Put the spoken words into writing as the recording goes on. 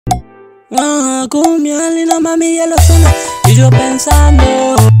Con mi alma mami ya lo suena. Y yo pensando,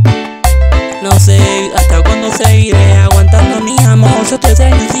 no sé hasta cuándo seguiré aguantando mi amor. Yo te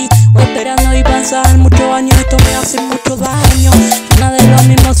extraño así, o esperando y pasan muchos años. Esto me hace mucho daño. Nada de lo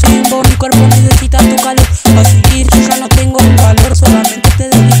mismo sin vos, mi cuerpo necesita tu calor. Para seguir yo ya no tengo valor, solamente te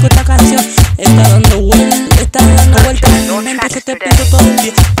dedico esta canción. Está dando vueltas en mi mente. Yo te pido todo el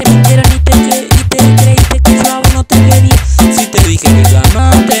día. Te mintieron y te creíste que yo a vos no te quería. Si te dije que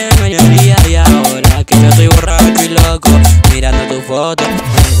jamás te engañaría, y ahora que yo estoy borracho y loco mirando tu foto,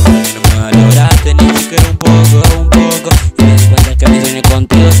 cuando que no me valoraste ni siquiera un poco. Y me di cuenta que mis sueños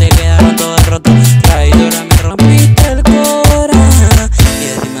contigo se quedaron todos rotos. Traidora, me rompiste el corazón. Y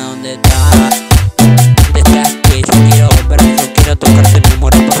decime dónde estás. Detrás que yo quiero volver, yo quiero tocarte, me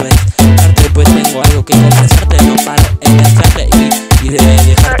muero por besarte. Pues tengo algo que confesarte, no paro en pensarte y de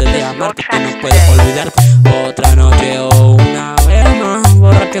dejarte de amarte, que no puedo olvidarte. Otra noche o una vez más,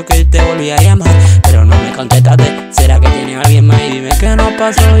 borracho que te volví a llamar, pero no me contestaste. ¿Será que tiene alguien más? Y dime que no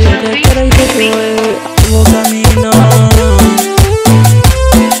pasó. Yo te quiero y que te voy a camino.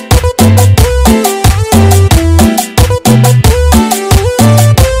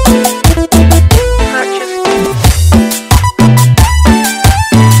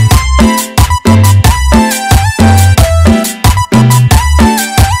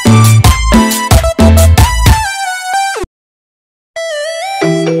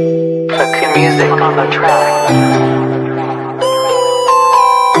 Music on the track.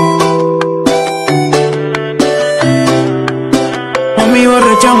 Mami,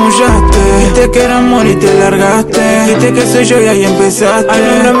 borracha mullaste, dijiste que era amor y te largaste. Dijiste que soy yo y ahí empezaste.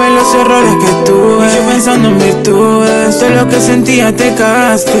 Alúmbrame los errores que tuve, y yo pensando en virtudes. Todo lo que sentía te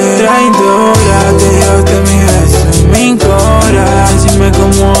cagaste. Traidora, te llevaste mi beso en mi cora. Decime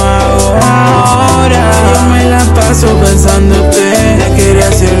cómo hago ahora. Yo me la paso pensándote, te quería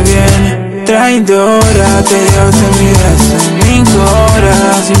hacer bien. Traidora, te llevaste mi beso en mi cora.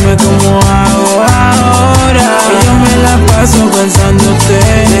 Decime cómo hago ahora. Yo me la paso pensándote,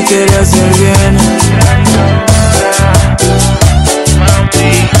 te quería hacer bien.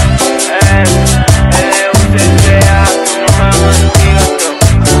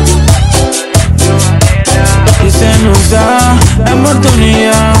 Y se nos da la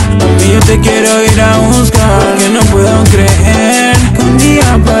oportunidad, y yo te quiero ir a buscar. Que no puedo creer que un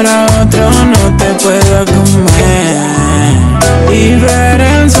día para otro no te pueda comer y ver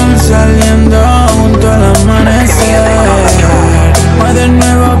el sol saliendo junto al amanecer. Voy de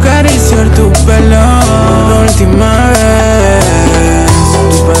nuevo a acariciar tu pelo la última vez.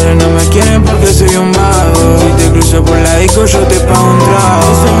 Tus padres no me quieren porque soy un vago. Si te cruzo por la disco yo te pago un trago.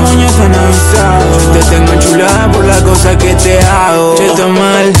 Esos moños están avisados, yo te tengo enchulada por la cosa que te hago. Che, está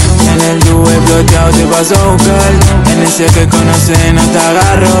mal, en el dúo exploteado te paso a buscar. En ese que conoces no te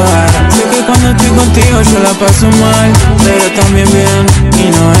agarro. Sé que cuando estoy contigo yo la paso mal, pero también bien y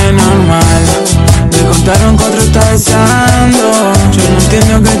no es normal. Me contaron que otro está besando. Yo no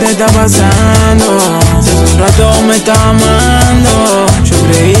entiendo qué te está pasando. Hace un rato me estaba amando. Yo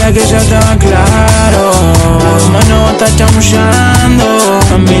creía que ya estaba claro. Las manos está chamullando.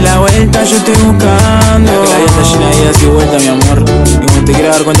 A mí la vuelta yo estoy buscando. La calle está llena de idas y vueltas, mi amor. Y cuando te quiera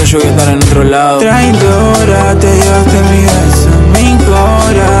dar cuenta yo voy a estar en otro lado. Traidora, te llevaste mi beso en mi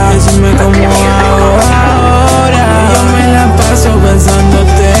cora. Decime cómo hago ahora. Yo me la paso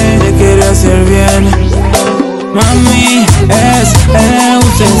pensándote, te quiero hacer bien. Mami, es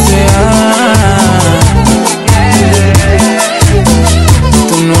ausencia.